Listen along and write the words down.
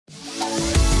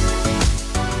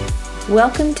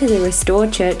Welcome to the Restore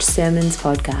Church Sermons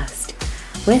podcast.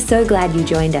 We're so glad you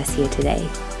joined us here today.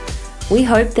 We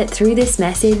hope that through this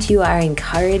message you are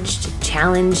encouraged,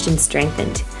 challenged, and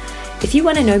strengthened. If you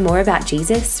want to know more about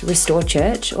Jesus, Restore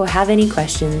Church, or have any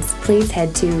questions, please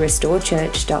head to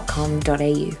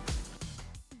restorechurch.com.au.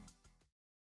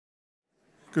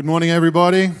 Good morning,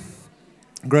 everybody.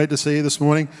 Great to see you this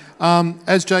morning.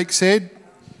 As Jake said,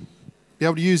 be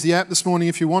able to use the app this morning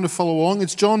if you want to follow along.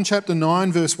 It's John chapter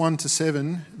 9, verse 1 to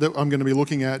 7 that I'm going to be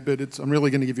looking at, but I'm really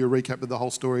going to give you a recap of the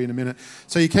whole story in a minute.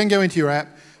 So you can go into your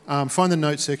app, find the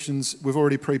notes sections. We've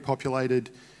already pre-populated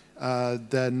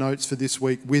the notes for this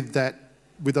week with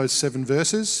those 7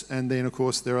 verses, and then, of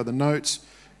course, there are the notes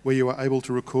where you are able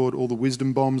to record all the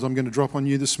wisdom bombs I'm going to drop on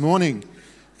you this morning.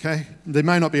 Okay? There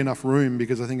may not be enough room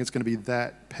because I think it's going to be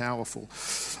that powerful.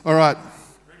 All right.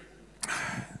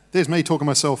 There's me talking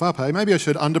myself up, hey? Maybe I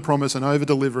should under-promise and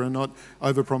over-deliver and not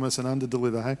over-promise and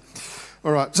under-deliver, hey?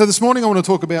 All right, so this morning I want to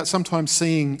talk about sometimes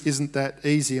seeing isn't that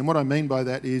easy. And what I mean by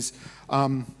that is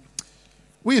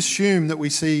we assume that we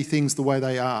see things the way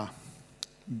they are,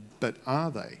 but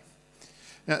are they?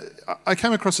 Now, I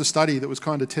came across a study that was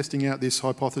kind of testing out this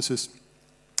hypothesis.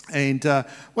 And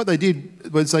what they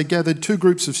did was they gathered 2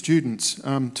 groups of students,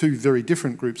 2 very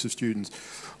different groups of students.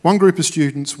 One group of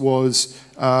students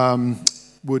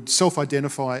would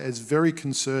self-identify as very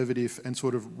conservative and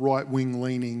sort of right-wing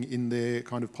leaning in their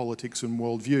kind of politics and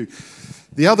worldview.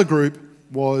 The other group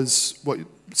was what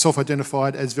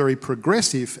self-identified as very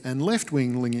progressive and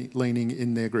left-wing leaning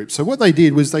in their group. So what they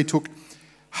did was they took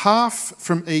half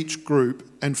from each group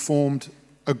and formed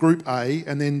a group A,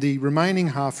 and then the remaining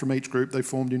half from each group they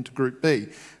formed into group B.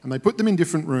 And they put them in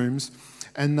different rooms,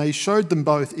 and they showed them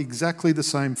both exactly the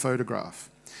same photograph.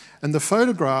 And the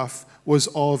photograph was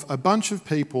of a bunch of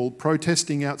people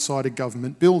protesting outside a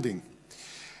government building.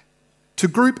 To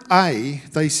Group A,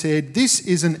 they said, this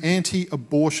is an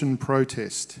anti-abortion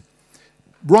protest.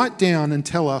 Write down and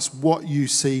tell us what you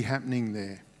see happening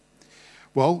there.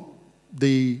 Well,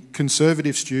 the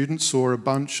conservative students saw a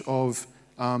bunch of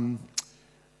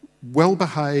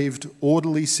well-behaved,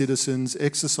 orderly citizens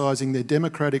exercising their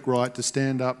democratic right to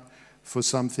stand up for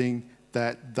something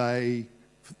that they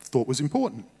thought was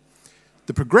important.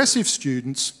 The progressive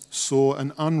students saw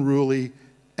an unruly,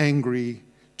 angry,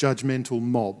 judgmental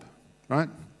mob, right?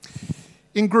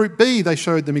 In Group B, they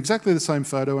showed them exactly the same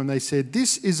photo and they said,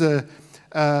 this is an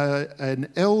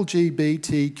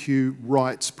LGBTQ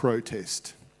rights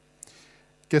protest.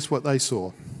 Guess what they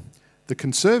saw? The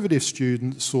conservative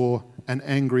students saw an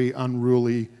angry,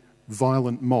 unruly,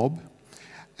 violent mob,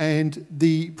 and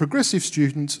the progressive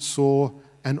students saw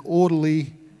an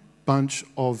orderly bunch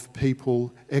of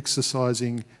people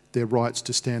exercising their rights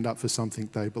to stand up for something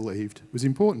they believed was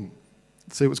important.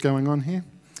 See what's going on here?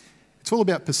 It's all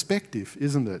about perspective,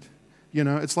 isn't it? You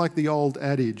know, it's like the old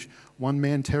adage, one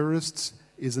man terrorist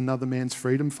is another man's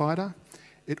freedom fighter.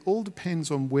 It all depends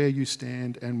on where you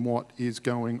stand and what is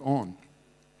going on.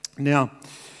 Now,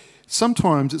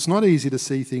 sometimes it's not easy to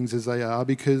see things as they are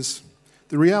because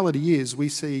the reality is we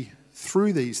see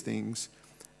through these things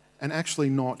and actually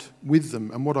not with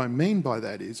them. And what I mean by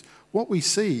that is what we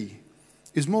see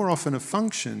is more often a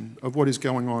function of what is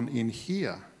going on in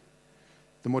here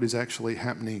than what is actually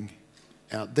happening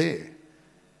out there.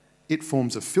 It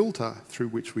forms a filter through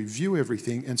which we view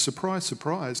everything, and surprise,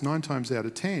 surprise, 9 times out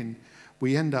of 10,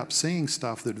 we end up seeing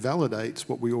stuff that validates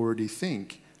what we already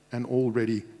think and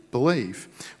already believe.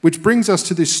 Which brings us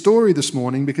to this story this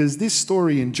morning, because this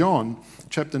story in John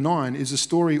chapter 9 is a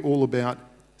story all about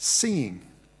seeing.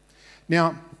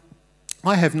 Now,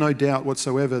 I have no doubt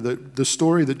whatsoever that the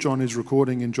story that John is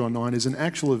recording in John 9 is an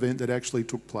actual event that actually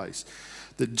took place.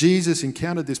 That Jesus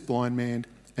encountered this blind man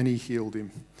and he healed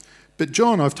him. But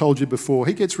John, I've told you before,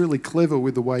 he gets really clever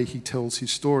with the way he tells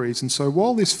his stories. And so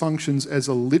while this functions as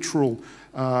a literal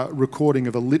recording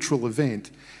of a literal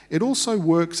event, it also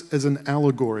works as an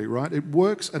allegory, right? It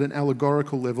works at an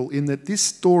allegorical level in that this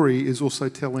story is also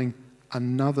telling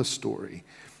another story.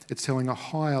 It's telling a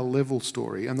higher level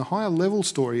story. And the higher level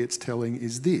story it's telling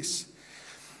is this,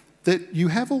 that you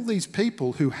have all these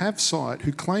people who have sight,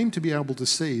 who claim to be able to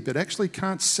see, but actually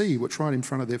can't see what's right in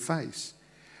front of their face.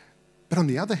 But on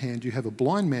the other hand, you have a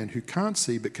blind man who can't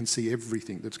see but can see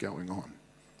everything that's going on,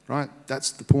 right?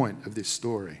 That's the point of this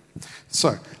story.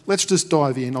 So let's just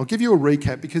dive in. I'll give you a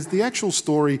recap because the actual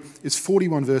story is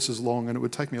 41 verses long and it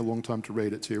would take me a long time to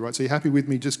read it to you, right? So you're happy with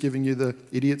me just giving you the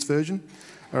idiot's version?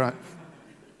 All right.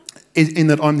 In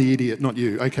that I'm the idiot, not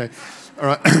you. Okay. All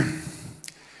right.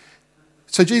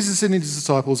 So Jesus and his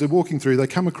disciples, they're walking through, they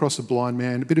come across a blind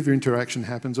man, a bit of interaction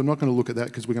happens. I'm not going to look at that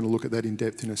because we're going to look at that in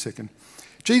depth in a second.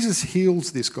 Jesus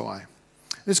heals this guy.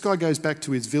 This guy goes back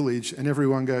to his village and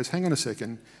everyone goes, hang on a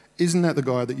second, isn't that the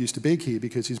guy that used to beg here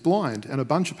because he's blind? And a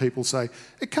bunch of people say,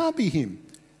 it can't be him.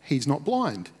 He's not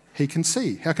blind. He can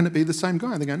see. How can it be the same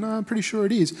guy? And they go, no, I'm pretty sure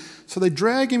it is. So they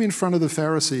drag him in front of the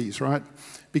Pharisees, right?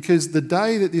 Because the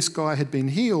day that this guy had been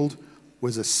healed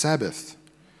was a Sabbath.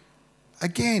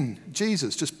 Again,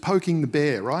 Jesus just poking the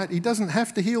bear, right? He doesn't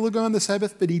have to heal a guy on the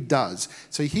Sabbath, but he does.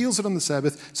 So he heals it on the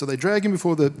Sabbath. So they drag him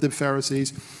before the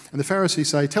Pharisees, and the Pharisees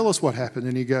say, tell us what happened.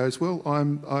 And he goes, well,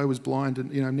 I was blind,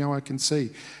 and now I can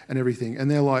see and everything. And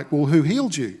they're like, well, who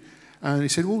healed you? And he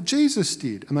said, well, Jesus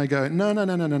did. And they go, no,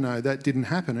 that didn't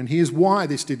happen. And here's why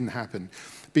this didn't happen.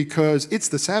 Because it's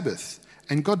the Sabbath.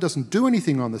 And God doesn't do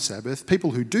anything on the Sabbath.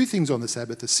 People who do things on the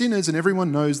Sabbath are sinners, and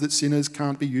everyone knows that sinners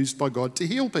can't be used by God to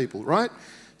heal people, right?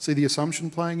 See the assumption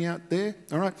playing out there?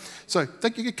 All right. So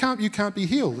you can't be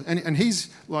healed. And he's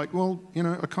like, well,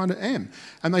 I kind of am.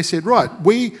 And they said, right,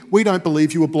 we don't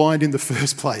believe you were blind in the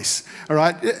first place. All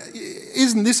right.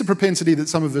 Isn't this a propensity that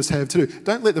some of us have too?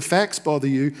 Don't let the facts bother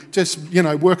you. Just,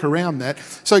 work around that.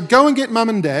 So go and get mum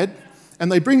and dad.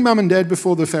 And they bring mum and dad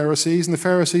before the Pharisees, and the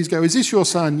Pharisees go, is this your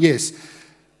son? Yes.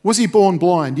 Was he born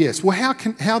blind? Yes. Well,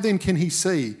 how then can he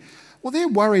see? Well, they're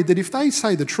worried that if they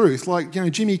say the truth, like,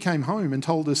 Jimmy came home and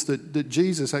told us that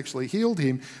Jesus actually healed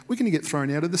him, we're going to get thrown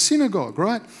out of the synagogue,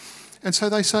 right? And so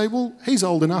they say, well, he's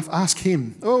old enough, ask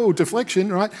him. Oh,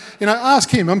 deflection, right? Ask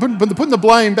him. I'm putting the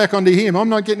blame back onto him. I'm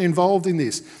not getting involved in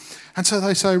this. And so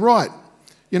they say, right,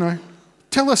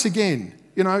 tell us again,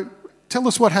 tell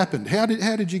us what happened. How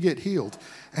did you get healed?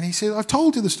 And he said, I've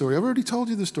told you the story. I've already told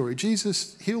you the story.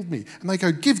 Jesus healed me. And they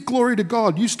go, give glory to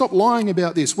God. You stop lying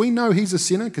about this. We know he's a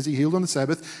sinner because he healed on the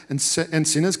Sabbath, and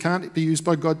sinners can't be used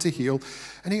by God to heal.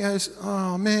 And he goes,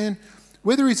 oh, man,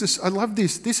 I love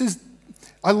this.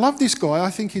 I love this guy. I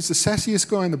think he's the sassiest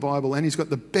guy in the Bible, and he's got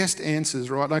the best answers,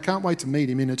 right? And I can't wait to meet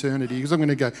him in eternity because I'm going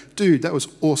to go, dude, that was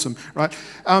awesome, right?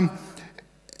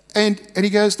 And he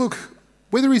goes, look,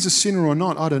 whether he's a sinner or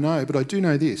not, I don't know, but I do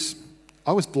know this.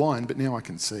 I was blind, but now I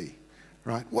can see,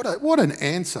 right? What an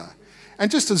answer. And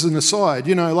just as an aside,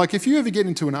 like if you ever get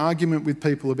into an argument with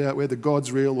people about whether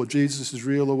God's real or Jesus is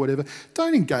real or whatever,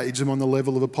 don't engage them on the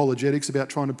level of apologetics about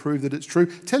trying to prove that it's true.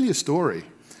 Tell your story,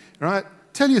 right?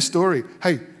 Tell your story.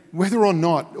 Hey, whether or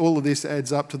not all of this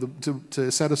adds up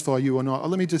to satisfy you or not,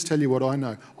 let me just tell you what I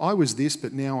know. I was this,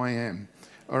 but now I am,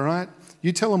 all right?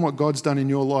 You tell them what God's done in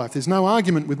your life. There's no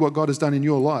argument with what God has done in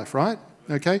your life, right?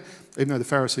 Okay? Even though the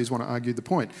Pharisees want to argue the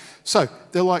point. So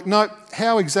they're like, no,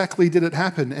 how exactly did it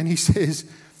happen? And he says,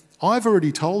 I've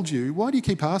already told you. Why do you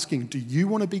keep asking? Do you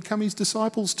want to become his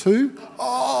disciples too?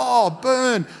 Oh,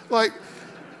 burn.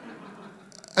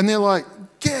 And they're like,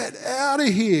 get out of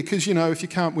here. Because, if you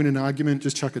can't win an argument,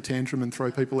 just chuck a tantrum and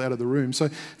throw people out of the room. So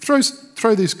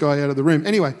throw this guy out of the room.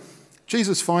 Anyway,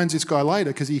 Jesus finds this guy later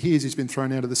because he hears he's been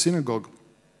thrown out of the synagogue.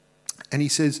 And he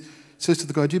says to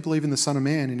the guy, do you believe in the Son of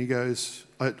Man? And he goes,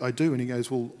 I do. And he goes,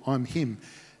 well, I'm him.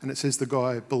 And it says the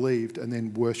guy believed and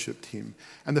then worshipped him.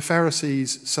 And the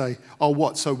Pharisees say, oh,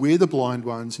 what? So we're the blind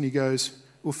ones? And he goes,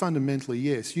 well, fundamentally,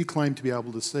 yes. You claim to be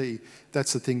able to see.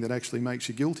 That's the thing that actually makes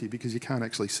you guilty because you can't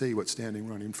actually see what's standing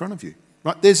right in front of you.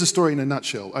 Right? There's the story in a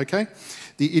nutshell, okay?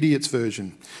 The idiot's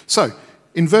version. So,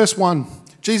 in verse 1,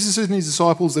 Jesus and his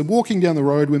disciples, they're walking down the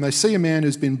road when they see a man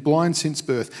who's been blind since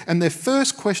birth. And their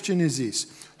first question is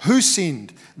this: who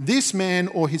sinned, this man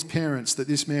or his parents, that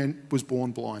this man was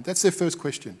born blind? That's their first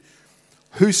question.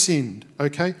 Who sinned?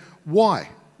 Okay? Why?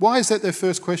 Why is that their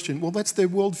first question? Well, that's their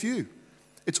worldview.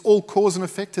 It's all cause and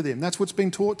effect to them. That's what's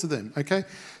been taught to them. Okay?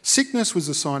 Sickness was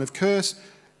a sign of curse.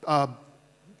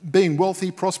 Being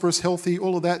wealthy, prosperous, healthy,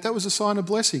 all of that was a sign of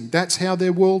blessing. That's how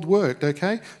their world worked,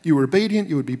 okay? You were obedient,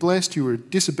 you would be blessed. You were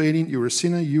disobedient, you were a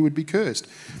sinner, you would be cursed.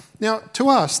 Now, to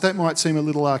us, that might seem a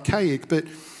little archaic, but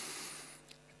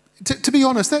to be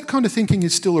honest, that kind of thinking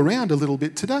is still around a little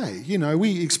bit today.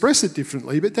 We express it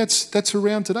differently, but that's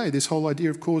around today, this whole idea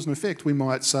of cause and effect. We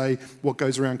might say what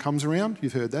goes around comes around.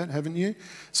 You've heard that, haven't you?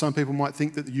 Some people might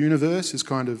think that the universe is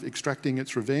kind of extracting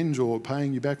its revenge or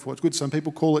paying you back for what's good. Some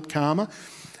people call it karma.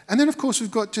 And then, of course,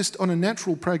 we've got just on a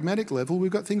natural, pragmatic level,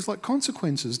 we've got things like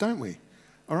consequences, don't we?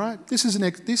 All right? This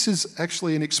is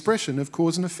actually an expression of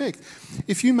cause and effect.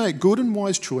 If you make good and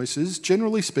wise choices,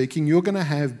 generally speaking, you're going to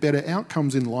have better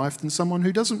outcomes in life than someone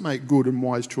who doesn't make good and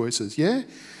wise choices, yeah?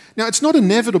 Now, it's not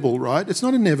inevitable, right? It's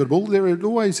not inevitable. There are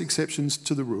always exceptions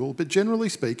to the rule. But generally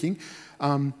speaking,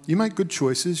 you make good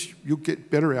choices, you'll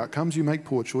get better outcomes. You make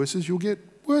poor choices, you'll get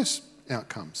worse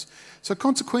outcomes. So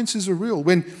consequences are real.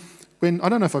 When I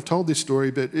don't know if I've told this story,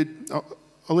 but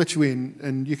I'll let you in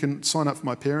and you can sign up for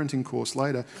my parenting course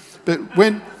later. But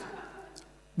when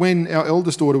when our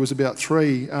eldest daughter was about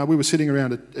 3, we were sitting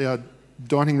around our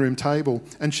dining room table,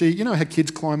 and she, you know how kids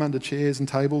climb under chairs and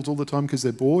tables all the time because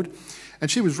they're bored?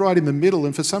 And she was right in the middle,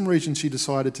 and for some reason she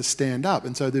decided to stand up.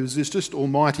 And so there was this just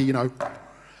almighty,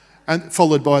 and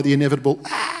followed by the inevitable,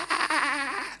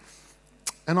 ah!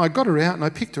 And I got her out and I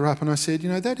picked her up and I said,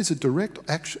 that is a direct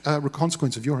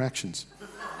consequence of your actions.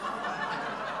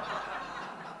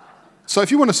 So if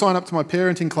you want to sign up to my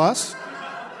parenting class,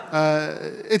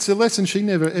 it's a lesson she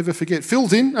never ever forget.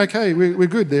 Phil's in, okay, we're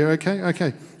good there,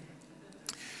 okay.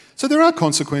 So there are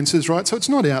consequences, right? So it's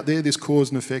not out there, this cause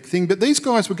and effect thing. But these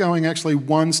guys were going actually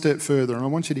one step further, and I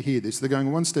want you to hear this. They're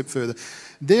going one step further.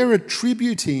 They're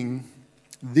attributing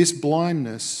this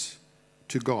blindness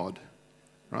to God,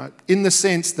 right? In the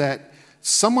sense that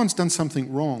someone's done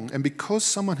something wrong, and because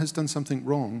someone has done something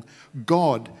wrong,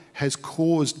 God has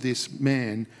caused this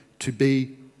man to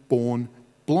be born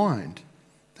blind.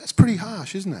 That's pretty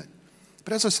harsh, isn't it?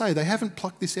 But as I say, they haven't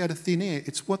plucked this out of thin air.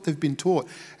 It's what they've been taught.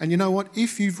 And you know what?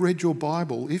 If you've read your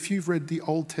Bible, if you've read the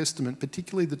Old Testament,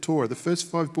 particularly the Torah, the first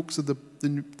 5 books of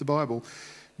the Bible,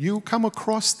 you'll come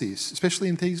across this, especially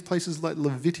in these places like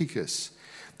Leviticus.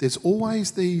 There's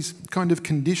always these kind of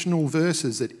conditional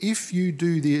verses that if you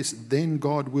do this, then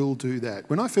God will do that.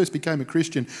 When I first became a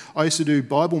Christian, I used to do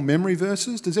Bible memory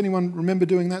verses. Does anyone remember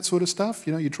doing that sort of stuff?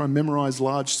 You try and memorise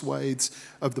large swathes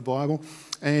of the Bible.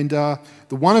 And the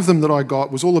one of them that I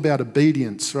got was all about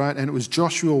obedience, right? And it was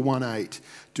Joshua 1:8.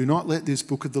 Do not let this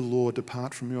book of the law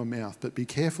depart from your mouth, but be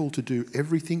careful to do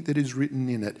everything that is written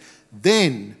in it.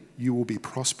 Then you will be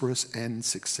prosperous and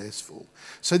successful.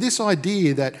 So this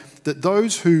idea that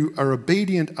those who are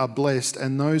obedient are blessed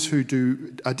and those who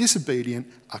are disobedient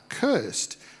are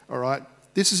cursed, all right?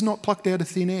 This is not plucked out of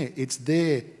thin air. It's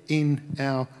there in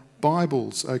our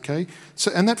Bibles, okay?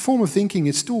 So, and that form of thinking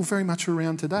is still very much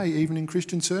around today, even in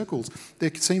Christian circles.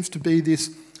 There seems to be this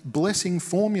blessing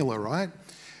formula, right?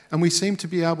 And we seem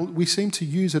to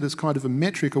use it as kind of a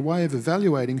metric, a way of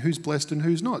evaluating who's blessed and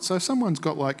who's not. So if someone's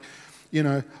got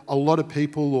a lot of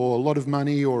people or a lot of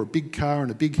money or a big car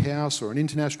and a big house or an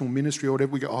international ministry or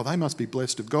whatever, we go, oh, they must be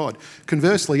blessed of God.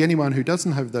 Conversely, anyone who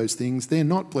doesn't have those things, they're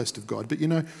not blessed of God. But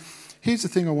here's the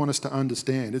thing I want us to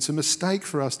understand. It's a mistake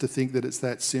for us to think that it's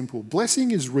that simple.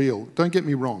 Blessing is real. Don't get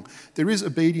me wrong. There is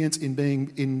obedience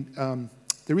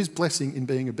there is blessing in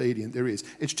being obedient. There is.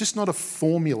 It's just not a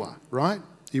formula, right?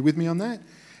 Are you with me on that?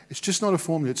 It's just not a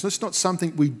formula. It's just not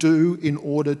something we do in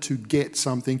order to get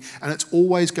something, and it's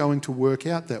always going to work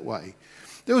out that way.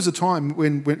 There was a time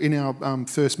when in our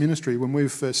first ministry, when we were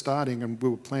first starting and we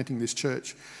were planting this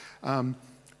church,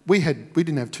 we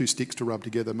didn't have 2 sticks to rub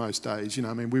together most days.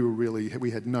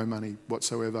 We had no money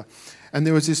whatsoever. And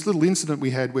there was this little incident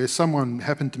we had where someone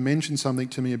happened to mention something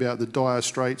to me about the dire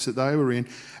straits that they were in,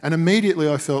 and immediately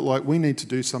I felt like we need to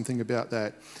do something about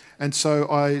that. And so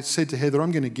I said to Heather,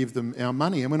 I'm going to give them our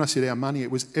money. And when I said our money,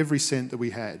 it was every cent that we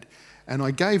had. And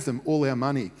I gave them all our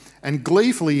money. And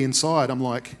gleefully inside, I'm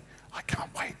like, I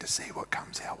can't wait to see what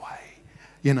comes our way.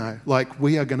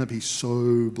 We are going to be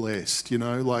so blessed, I'm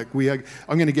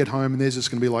going to get home and there's just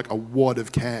going to be like a wad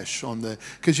of cash on the,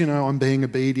 because, I'm being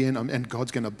obedient and God's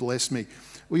going to bless me.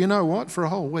 Well, you know what? For a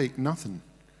whole week, nothing.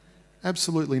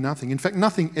 Absolutely nothing. In fact,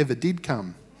 nothing ever did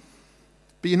come.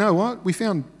 But you know what? We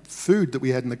found food that we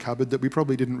had in the cupboard that we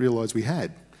probably didn't realise we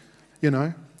had,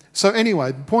 So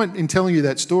anyway, the point in telling you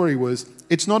that story was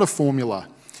it's not a formula.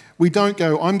 We don't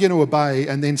go, I'm going to obey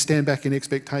and then stand back in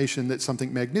expectation that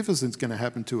something magnificent is going to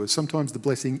happen to us. Sometimes the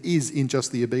blessing is in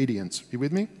just the obedience. You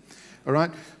with me? All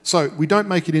right? So we don't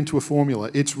make it into a formula.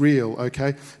 It's real,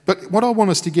 okay? But what I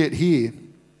want us to get here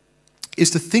is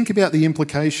to think about the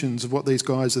implications of what these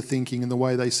guys are thinking and the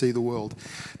way they see the world.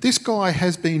 This guy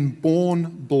has been born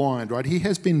blind, right? He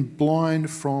has been blind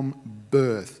from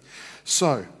birth.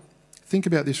 So, think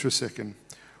about this for a second.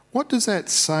 What does that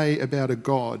say about a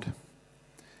God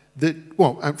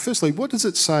firstly, what does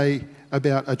it say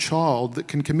about a child that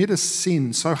can commit a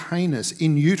sin so heinous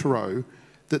in utero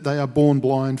that they are born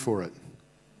blind for it?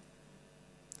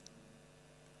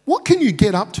 What can you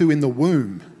get up to in the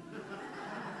womb?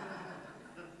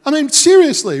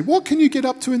 Seriously, what can you get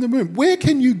up to in the womb? Where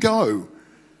can you go?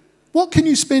 What can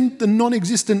you spend the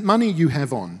non-existent money you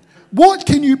have on? What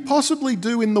can you possibly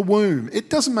do in the womb? It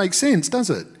doesn't make sense, does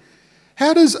it?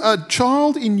 How does a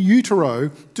child in utero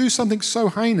do something so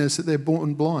heinous that they're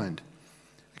born blind?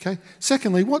 Okay.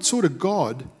 Secondly, what sort of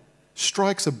God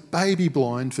strikes a baby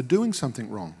blind for doing something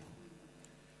wrong?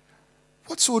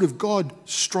 What sort of God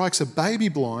strikes a baby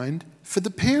blind for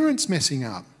the parents messing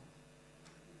up?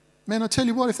 Man, I tell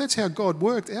you what, if that's how God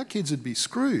worked, our kids would be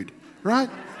screwed, right?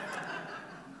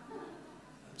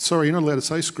 Sorry, you're not allowed to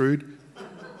say screwed.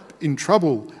 in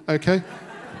trouble, okay?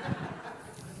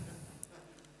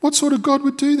 What sort of God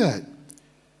would do that?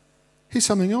 Here's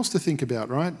something else to think about,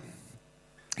 right?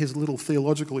 Here's a little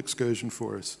theological excursion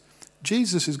for us.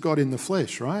 Jesus is God in the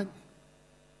flesh, right?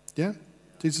 Yeah?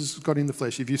 Jesus is God in the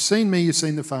flesh. If you've seen me, you've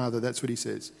seen the Father. That's what he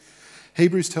says.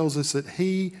 Hebrews tells us that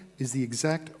he is the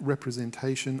exact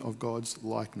representation of God's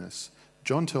likeness.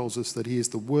 John tells us that he is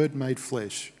the Word made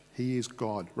flesh. He is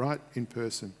God, right? In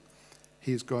person.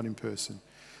 He is God in person.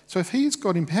 So if he is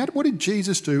God in person, what did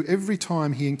Jesus do every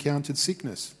time he encountered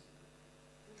sickness?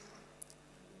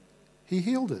 He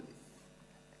healed it.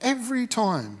 Every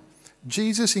time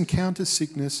Jesus encounters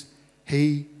sickness,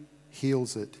 he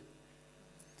heals it.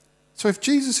 So if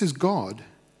Jesus is God,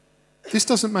 this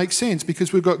doesn't make sense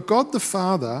because we've got God the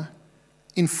Father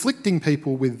inflicting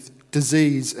people with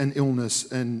disease and illness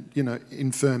and,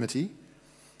 infirmity,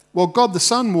 while God the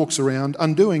Son walks around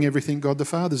undoing everything God the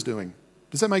Father's doing.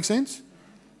 Does that make sense?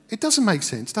 It doesn't make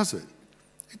sense, does it?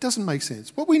 It doesn't make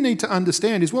sense. What we need to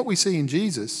understand is what we see in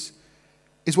Jesus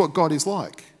is what God is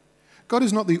like. God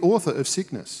is not the author of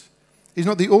sickness. He's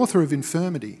not the author of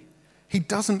infirmity. He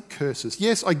doesn't curse us.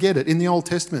 Yes, I get it. In the Old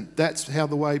Testament, that's how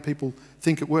the way people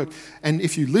think it worked. And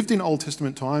if you lived in Old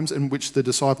Testament times, in which the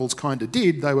disciples kind of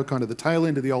did, they were kind of the tail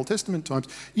end of the Old Testament times,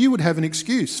 you would have an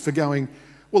excuse for going,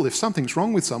 well, if something's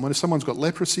wrong with someone, if someone's got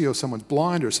leprosy or someone's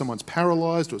blind or someone's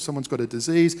paralysed or someone's got a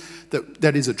disease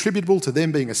that is attributable to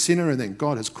them being a sinner and then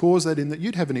God has caused that in that,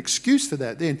 you'd have an excuse for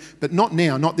that then, but not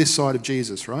now, not this side of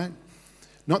Jesus, right?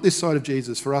 Not this side of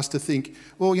Jesus, for us to think,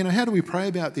 well, how do we pray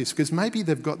about this? Because maybe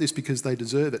they've got this because they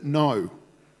deserve it. No.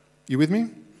 You with me?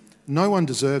 No one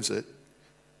deserves it.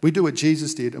 We do what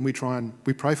Jesus did and we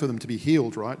pray for them to be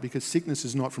healed, right? Because sickness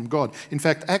is not from God. In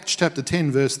fact, Acts chapter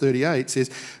 10 verse 38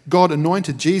 says, God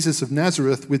anointed Jesus of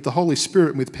Nazareth with the Holy Spirit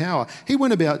and with power. He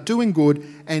went about doing good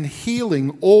and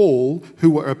healing all who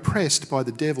were oppressed by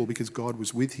the devil because God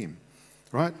was with him,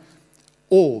 right?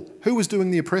 All. Who was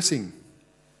doing the oppressing?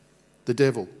 The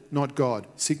devil, not God.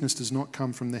 Sickness does not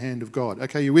come from the hand of God.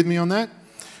 Okay, you with me on that?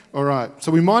 All right.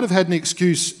 So we might have had an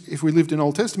excuse if we lived in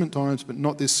Old Testament times, but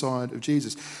not this side of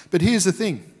Jesus. But here's the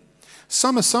thing.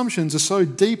 Some assumptions are so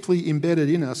deeply embedded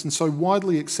in us and so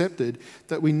widely accepted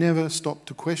that we never stop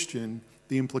to question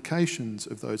the implications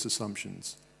of those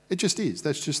assumptions. It just is.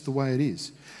 That's just the way it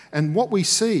is. And what we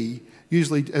see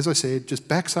usually, as I said, just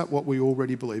backs up what we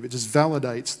already believe. It just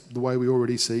validates the way we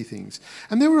already see things.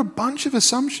 And there were a bunch of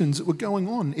assumptions that were going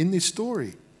on in this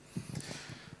story.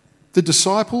 The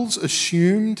disciples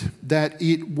assumed that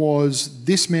it was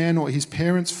this man or his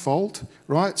parents' fault,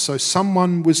 right? So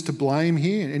someone was to blame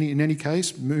here. In any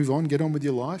case, move on, get on with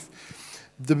your life.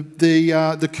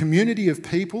 The community of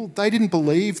people, they didn't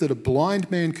believe that a blind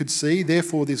man could see,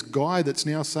 therefore this guy that's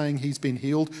now saying he's been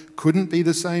healed couldn't be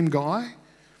the same guy.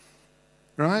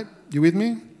 Right? You with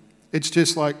me? It's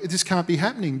just like, this can't be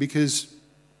happening because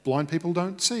blind people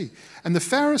don't see. And the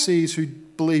Pharisees who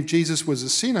believed Jesus was a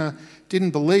sinner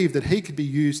didn't believe that he could be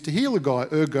used to heal a guy.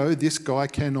 Ergo, this guy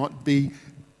cannot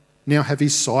now have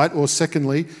his sight. Or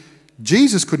secondly,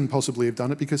 Jesus couldn't possibly have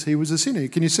done it because he was a sinner.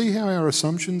 Can you see how our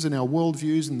assumptions and our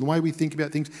worldviews and the way we think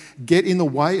about things get in the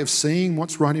way of seeing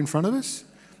what's right in front of us?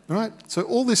 Right? So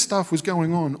all this stuff was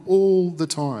going on all the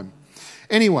time.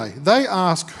 Anyway, they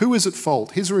ask, who is at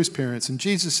fault, his or his parents? And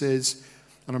Jesus says,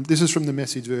 and this is from the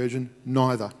Message version,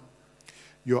 neither.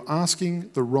 You're asking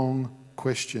the wrong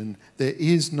question. There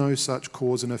is no such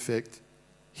cause and effect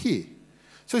here.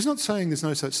 So he's not saying there's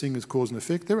no such thing as cause and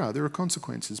effect. There are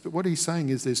consequences. But what he's saying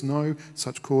is there's no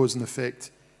such cause and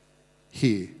effect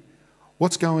here.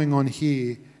 What's going on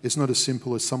here is not as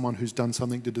simple as someone who's done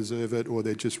something to deserve it or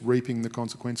they're just reaping the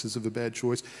consequences of a bad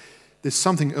choice. There's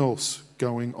something else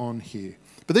going on here.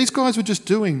 But these guys were just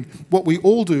doing what we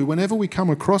all do whenever we come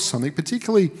across something,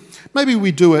 particularly, maybe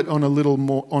we do it on a little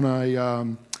more, on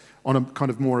a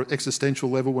kind of more existential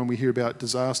level when we hear about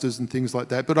disasters and things like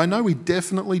that. But I know we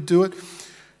definitely do it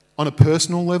on a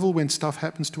personal level when stuff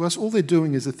happens to us. All they're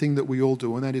doing is the thing that we all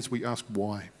do, and that is we ask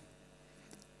why.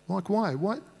 Like why?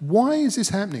 Why is this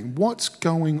happening? What's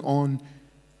going on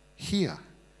here?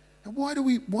 And why do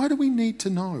we need to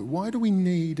know? Why do we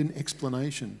need an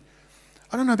explanation?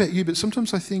 I don't know about you, but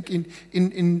sometimes I think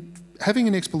in having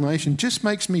an explanation just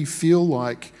makes me feel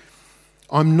like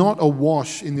I'm not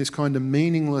awash in this kind of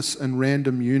meaningless and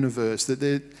random universe.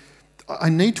 I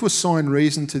need to assign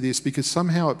reason to this because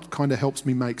somehow it kind of helps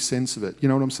me make sense of it. You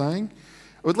know what I'm saying?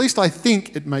 Or at least I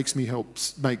think it makes me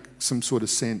make some sort of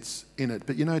sense in it.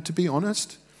 But, to be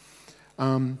honest,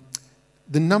 the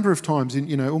number of times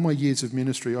in, all my years of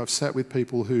ministry, I've sat with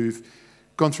people who've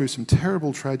gone through some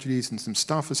terrible tragedies and some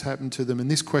stuff has happened to them, and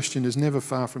this question is never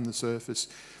far from the surface.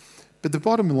 But the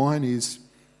bottom line is,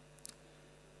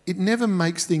 it never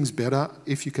makes things better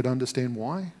if you could understand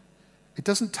why. It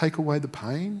doesn't take away the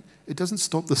pain. It doesn't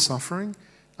stop the suffering.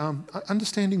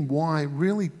 Understanding why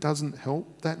really doesn't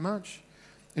help that much.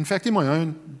 In fact, in my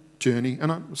own journey,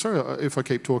 and I'm sorry if I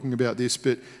keep talking about this,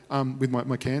 but with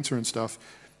my cancer and stuff,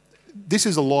 this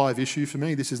is a live issue for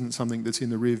me. This isn't something that's in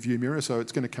the rear view mirror, so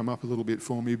it's going to come up a little bit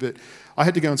for me. But I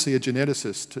had to go and see a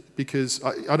geneticist because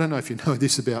I don't know if you know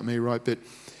this about me, right? But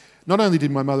not only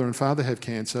did my mother and father have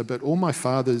cancer, but all my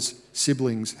father's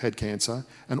siblings had cancer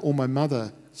and all my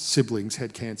mother's siblings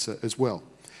had cancer as well.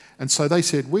 And so they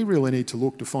said, we really need to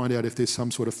look to find out if there's some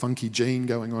sort of funky gene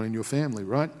going on in your family,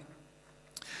 right?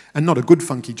 And not a good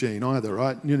funky gene either,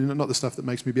 right? You know, not the stuff that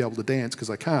makes me be able to dance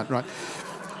because I can't, right?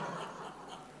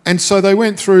 And so they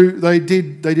went through, they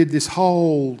did this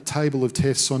whole table of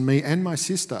tests on me and my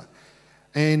sister.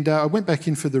 And I went back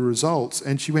in for the results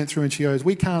and she went through and she goes,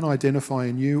 we can't identify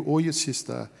in you or your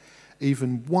sister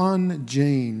even one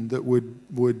gene that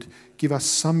would give us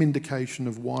some indication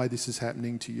of why this is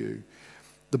happening to you.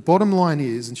 The bottom line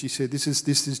is, and she said, this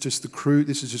is just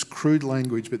crude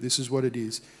language, but this is what it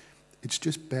is. It's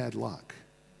just bad luck.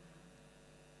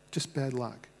 Just bad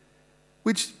luck.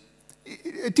 Which,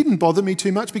 it didn't bother me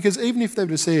too much because even if they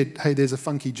would have said, hey, there's a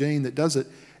funky gene that does it,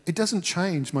 it doesn't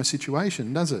change my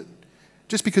situation, does it?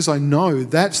 Just because I know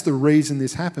that's the reason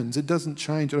this happens, it doesn't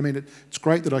change it. I mean, it's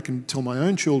great that I can tell my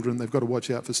own children they've got to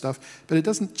watch out for stuff, but it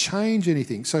doesn't change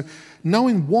anything. So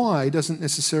knowing why doesn't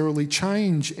necessarily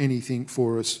change anything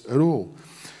for us at all.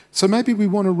 So maybe we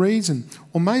want a reason,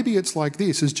 or maybe it's like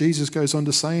this, as Jesus goes on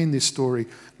to say in this story,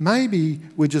 maybe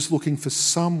we're just looking for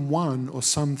someone or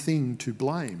something to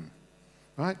blame.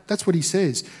 Right? That's what he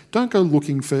says. Don't go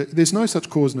looking for, there's no such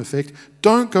cause and effect.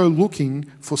 Don't go looking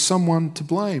for someone to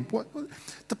blame.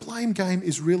 The blame game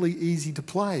is really easy to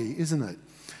play, isn't it?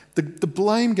 The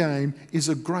blame game is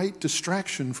a great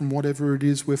distraction from whatever it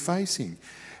is we're facing.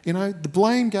 You know, the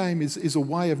blame game is a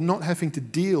way of not having to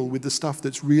deal with the stuff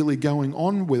that's really going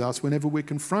on with us whenever we're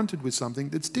confronted with something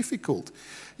that's difficult.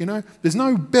 You know, there's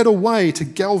no better way to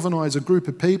galvanise a group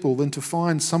of people than to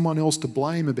find someone else to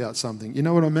blame about something. You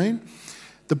know what I mean?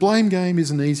 The blame game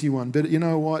is an easy one, but you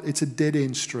know what? It's a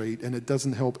dead-end street and it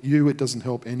doesn't help you, it doesn't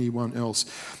help anyone else.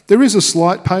 There is a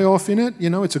slight payoff in it. You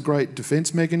know, it's a great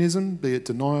defence mechanism, be it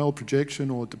denial,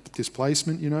 projection or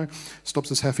displacement, you know.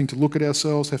 Stops us having to look at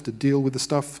ourselves, have to deal with the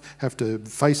stuff, have to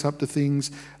face up to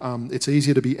things. It's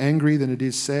easier to be angry than it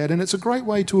is sad, and it's a great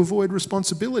way to avoid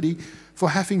responsibility for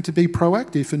having to be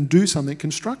proactive and do something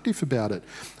constructive about it.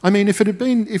 I mean, if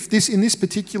in this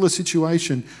particular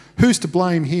situation, who's to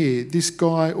blame here, this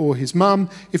guy or his mum?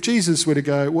 If Jesus were to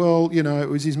go, well, you know, it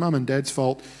was his mum and dad's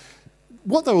fault,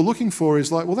 what they were looking for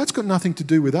is like, well, that's got nothing to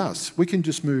do with us. We can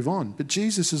just move on. But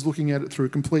Jesus is looking at it through a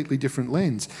completely different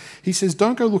lens. He says,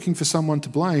 don't go looking for someone to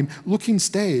blame. Look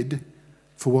instead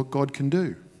for what God can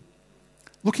do.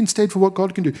 Look instead for what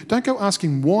God can do. Don't go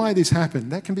asking why this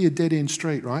happened. That can be a dead-end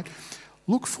street, right?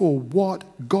 Look for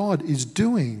what God is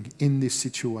doing in this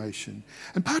situation.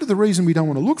 And part of the reason we don't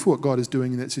want to look for what God is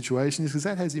doing in that situation is because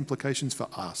that has implications for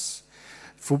us,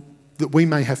 that we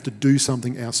may have to do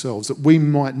something ourselves, that we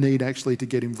might need actually to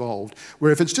get involved.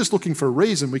 Where if it's just looking for a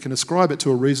reason, we can ascribe it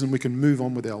to a reason, we can move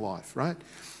on with our life, right?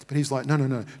 But he's like,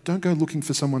 no, don't go looking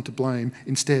for someone to blame.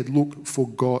 Instead, look for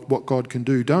God, what God can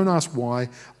do. Don't ask why,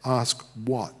 ask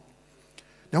what.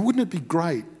 Now, wouldn't it be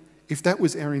great if that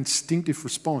was our instinctive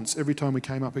response every time we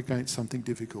came up against something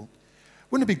difficult?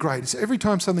 Wouldn't it be great if every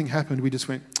time something happened, we just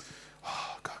went,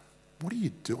 oh, God, what are you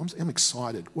doing? I'm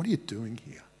excited. What are you doing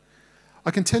here?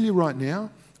 I can tell you right now,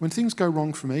 when things go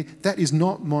wrong for me, that is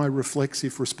not my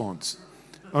reflexive response.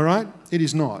 All right? It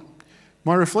is not.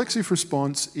 My reflexive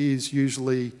response is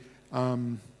usually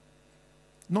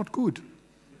not good.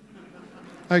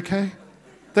 Okay?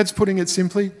 That's putting it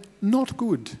simply, not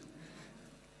good.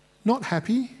 Not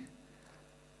happy,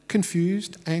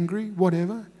 confused, angry,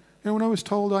 whatever. And when I was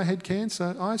told I had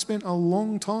cancer, I spent a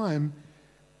long time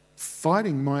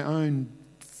fighting my own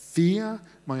fear,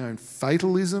 my own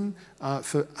fatalism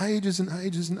for ages and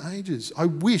ages and ages. I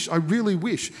really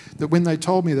wish that when they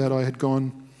told me that I had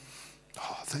gone,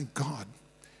 oh, thank God.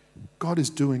 God is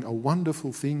doing a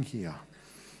wonderful thing here.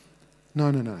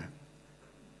 No.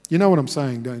 You know what I'm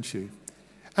saying, don't you?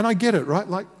 And I get it, right?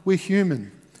 Like, we're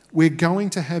human. We're going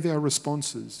to have our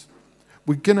responses.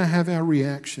 We're going to have our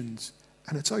reactions,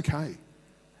 and it's okay.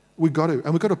 We've got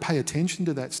to pay attention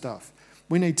to that stuff.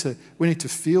 We need to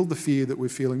feel the fear that we're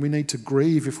feeling. We need to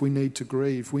grieve if we need to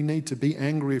grieve. We need to be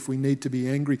angry if we need to be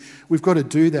angry. We've got to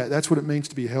do that. That's what it means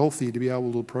to be healthy, to be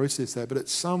able to process that. But at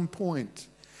some point,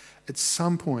 At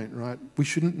some point, right, we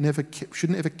shouldn't ever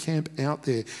camp out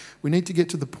there. We need to get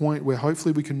to the point where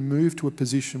hopefully we can move to a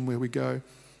position where we go,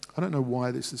 I don't know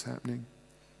why this is happening.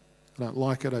 I don't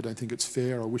like it. I don't think it's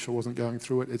fair. I wish I wasn't going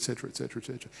through it, etc., etc.,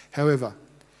 etc. However,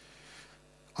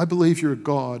 I believe you're a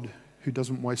God who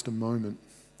doesn't waste a moment.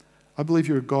 I believe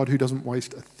you're a God who doesn't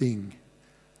waste a thing.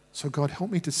 So God,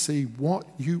 help me to see what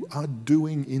you are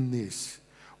doing in this.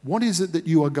 What is it that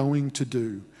you are going to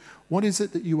do? What is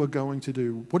it that you are going to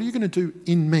do? What are you going to do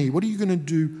in me? What are you going to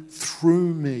do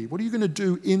through me? What are you going to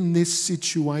do in this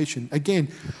situation? Again,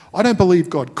 I don't believe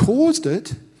God caused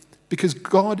it, because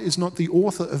God is not the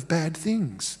author of bad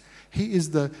things. He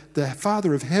is the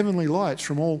Father of heavenly lights,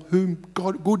 from all whom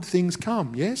good things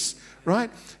come, yes?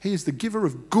 Right? He is the giver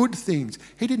of good things.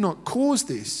 He did not cause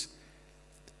this,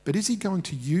 but is he going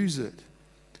to use it?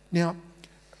 Now,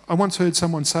 I once heard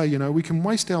someone say, we can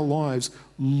waste our lives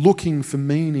looking for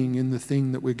meaning in the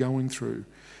thing that we're going through.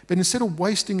 But instead of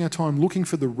wasting our time looking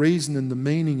for the reason and the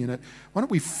meaning in it, why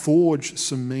don't we forge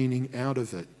some meaning out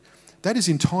of it? That is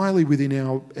entirely within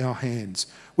our hands.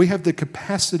 We have the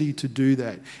capacity to do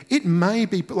that. It may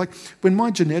be, like when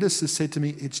my geneticist said to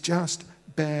me, it's just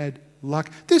bad luck.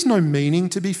 There's no meaning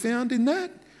to be found in that.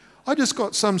 I just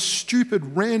got some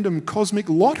stupid random cosmic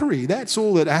lottery. That's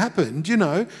all that happened,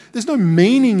 There's no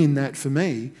meaning in that for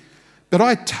me. But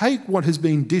I take what has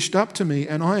been dished up to me,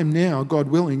 and I am now, God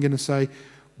willing, going to say,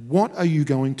 what are you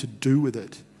going to do with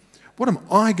it? What am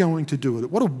I going to do with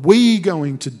it? What are we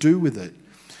going to do with it?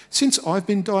 Since I've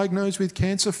been diagnosed with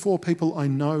cancer, 4 people I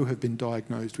know have been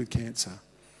diagnosed with cancer.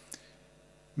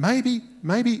 Maybe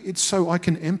it's so I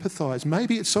can empathise.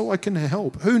 Maybe it's so I can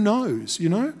help. Who knows,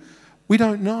 We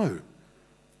don't know.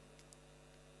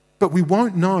 But we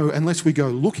won't know unless we go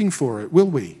looking for it, will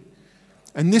we?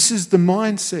 And this is the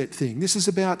mindset thing. This is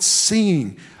about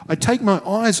seeing. I take my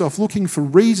eyes off looking for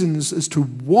reasons as to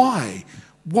why.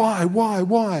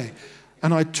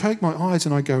 And I take my eyes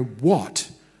and I go, what?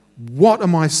 What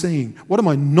am I seeing? What am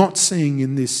I not seeing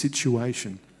in this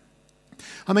situation?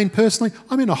 I mean, personally,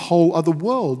 I'm in a whole other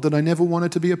world that I never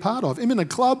wanted to be a part of. I'm in a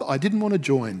club I didn't want to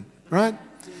join, right?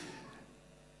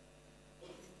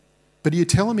 But are you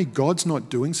telling me God's not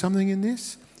doing something in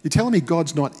this? You're telling me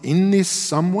God's not in this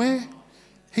somewhere?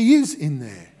 He is in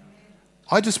there.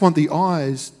 I just want the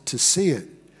eyes to see it.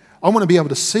 I want to be able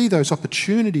to see those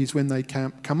opportunities when they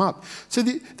come up. So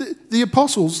the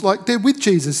apostles, they're with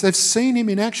Jesus. They've seen him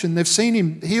in action. They've seen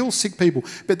him heal sick people.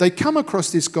 But they come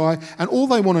across this guy, and all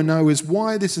they want to know is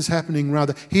why this is happening.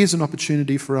 Rather, here's an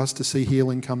opportunity for us to see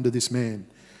healing come to this man.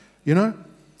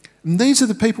 And these are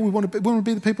the people we want to be. We want to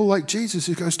be the people like Jesus,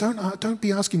 who goes, don't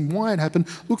be asking why it happened.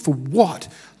 Look for what.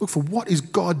 Look for what is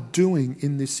God doing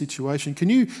in this situation.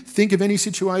 Can you think of any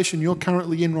situation you're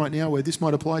currently in right now where this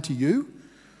might apply to you?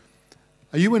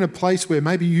 Are you in a place where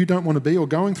maybe you don't want to be, or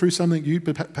going through something you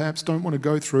perhaps don't want to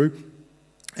go through,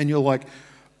 and you're like,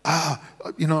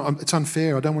 it's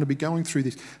unfair, I don't want to be going through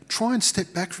this. Try and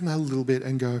step back from that a little bit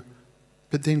and go,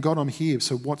 but then God, I'm here,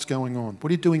 so what's going on? What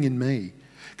are you doing in me?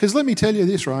 Because let me tell you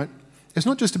this, right? It's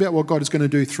not just about what God is going to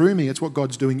do through me, it's what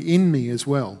God's doing in me as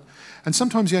well. And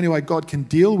sometimes the only way God can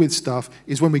deal with stuff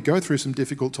is when we go through some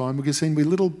difficult time. We seem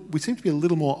to be a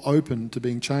little more open to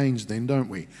being changed then, don't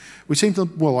we? We seem to,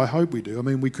 well, I hope we do. I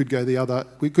mean, we could go the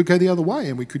other way,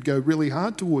 and we could go really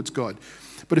hard towards God.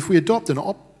 But if we adopt an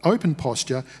open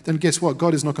posture, then guess what?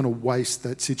 God is not going to waste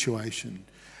that situation.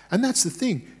 And that's the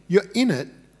thing. You're in it,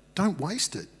 don't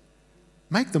waste it.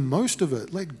 Make the most of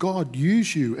it. Let God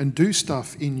use you and do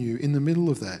stuff in you in the middle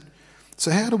of that. So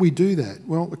how do we do that?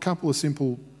 Well, a couple of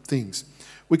simple things.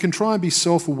 We can try and be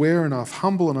self-aware enough,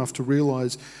 humble enough to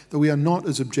realise that we are not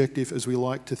as objective as we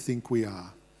like to think we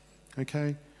are.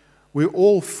 Okay? We're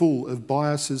all full of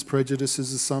biases,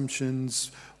 prejudices,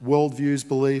 assumptions, worldviews,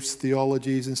 beliefs,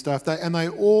 theologies and stuff. And they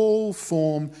all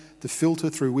form the filter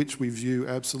through which we view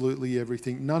absolutely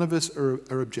everything. None of us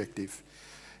are objective.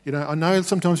 I know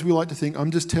sometimes we like to think, I'm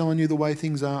just telling you the way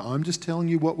things are. I'm just telling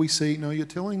you what we see. No, you're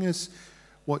telling us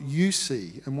what you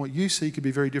see, and what you see could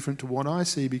be very different to what I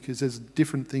see, because there's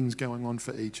different things going on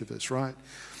for each of us, right?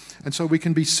 And so we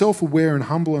can be self-aware and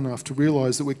humble enough to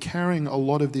realise that we're carrying a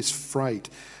lot of this freight,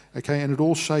 okay, and it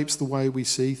all shapes the way we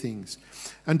see things.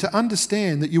 And to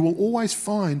understand that you will always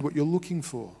find what you're looking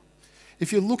for.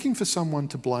 If you're looking for someone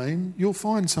to blame, you'll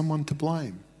find someone to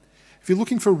blame. If you're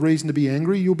looking for a reason to be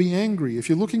angry, you'll be angry. If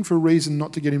you're looking for a reason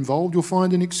not to get involved, you'll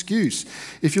find an excuse.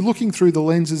 If you're looking through the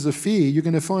lenses of fear, you're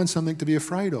going to find something to be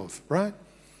afraid of, right?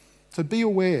 So be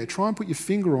aware. Try and put your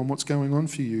finger on what's going on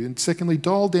for you. And secondly,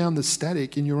 dial down the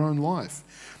static in your own life.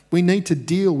 We need to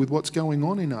deal with what's going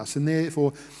on in us. And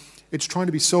therefore, It's trying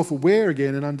to be self-aware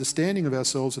again and understanding of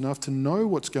ourselves enough to know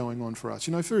what's going on for us.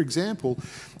 You know, for example,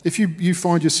 if you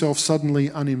find yourself suddenly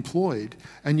unemployed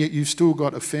and yet you've still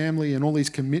got a family and all these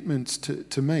commitments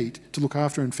to meet, to look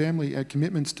after, and family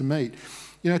commitments to meet,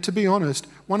 you know, to be honest,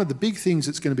 one of the big things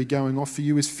that's going to be going off for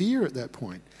you is fear at that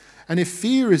point. And if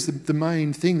fear is the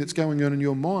main thing that's going on in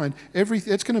your mind,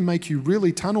 it's going to make you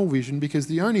really tunnel vision, because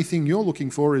the only thing you're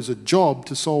looking for is a job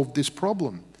to solve this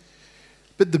problem.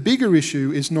 But the bigger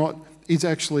issue is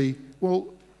actually, well,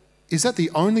 is that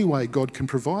the only way God can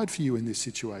provide for you in this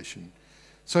situation?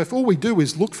 So if all we do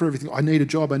is look for everything, I need a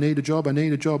job, I need a job, I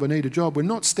need a job, I need a job, we're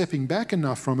not stepping back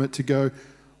enough from it to go,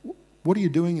 what are you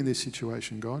doing in this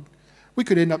situation, God? We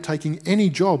could end up taking any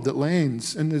job that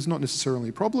lands, and there's not necessarily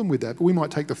a problem with that, but we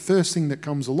might take the first thing that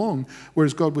comes along,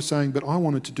 whereas God was saying, but I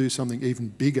wanted to do something even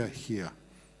bigger here.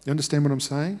 You understand what I'm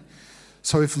saying?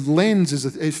 So if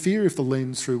fear is the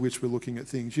lens through which we're looking at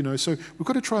things, you know, so we've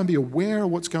got to try and be aware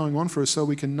of what's going on for us so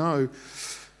we can know,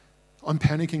 I'm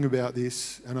panicking about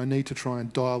this and I need to try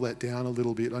and dial that down a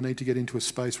little bit. I need to get into a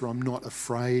space where I'm not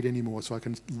afraid anymore so I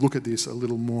can look at this a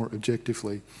little more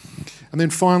objectively. And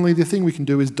then finally, the thing we can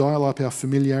do is dial up our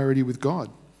familiarity with God.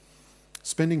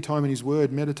 Spending time in His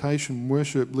Word, meditation,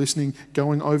 worship, listening,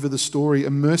 going over the story,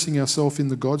 immersing ourselves in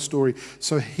the God story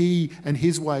so He and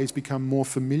His ways become more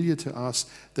familiar to us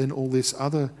than all this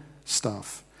other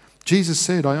stuff. Jesus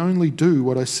said, I only do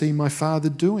what I see my Father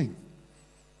doing.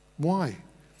 Why?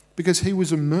 Because He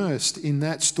was immersed in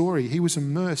that story. He was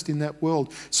immersed in that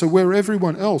world. So where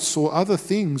everyone else saw other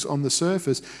things on the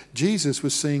surface, Jesus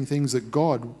was seeing things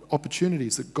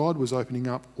opportunities that God was opening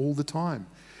up all the time.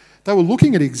 They were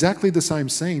looking at exactly the same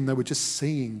scene. They were just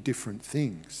seeing different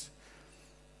things.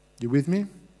 You with me?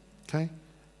 Okay.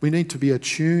 We need to be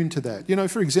attuned to that. You know,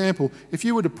 for example, if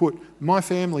you were to put my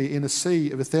family in a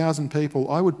sea of 1,000 people,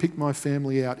 I would pick my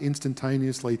family out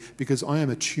instantaneously because I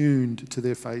am attuned to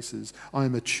their faces. I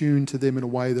am attuned to them in a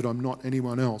way that I'm not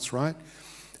anyone else, right?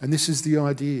 And this is the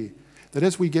idea, that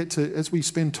as we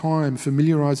spend time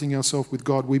familiarising ourselves with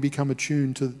God, we become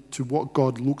attuned to what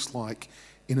God looks like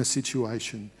in a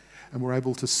situation. And we're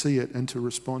able to see it and to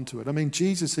respond to it. I mean,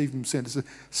 Jesus even said, it's a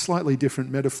slightly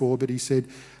different metaphor, but He said,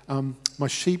 my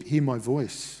sheep hear my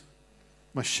voice.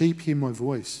 My sheep hear my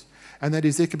voice. And that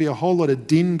is, there could be a whole lot of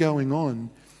din going on,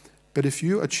 but if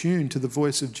you are tuned to the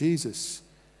voice of Jesus,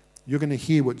 you're going to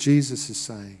hear what Jesus is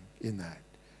saying in that.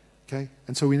 Okay?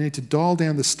 And so we need to dial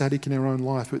down the static in our own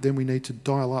life, but then we need to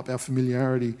dial up our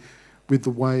familiarity with the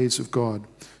ways of God.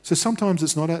 So sometimes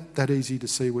it's not that easy to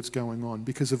see what's going on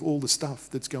because of all the stuff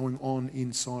that's going on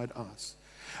inside us.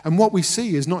 And what we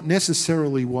see is not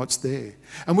necessarily what's there.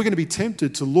 And we're going to be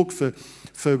tempted to look for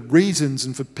reasons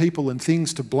and for people and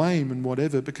things to blame and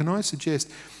whatever. But can I suggest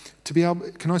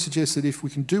that if we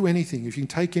can do anything, if you can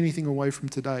take anything away from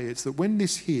today, it's that when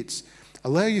this hits,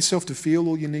 allow yourself to feel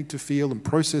all you need to feel and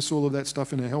process all of that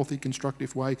stuff in a healthy,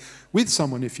 constructive way with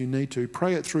someone if you need to.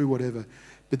 Pray it through, whatever.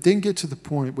 But then get to the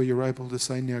point where you're able to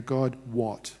say, now, God,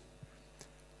 what?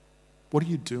 What are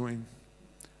you doing?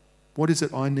 What is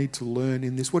it I need to learn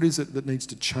in this? What is it that needs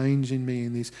to change in me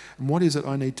in this? And what is it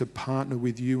I need to partner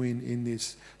with you in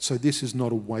this so this is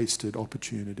not a wasted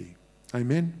opportunity?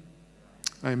 Amen?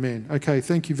 Amen. Okay,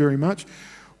 thank you very much.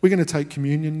 We're going to take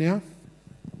communion now.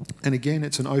 And again,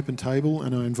 it's an open table,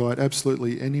 and I invite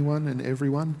absolutely anyone and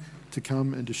everyone to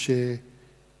come and to share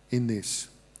in this.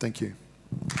 Thank you.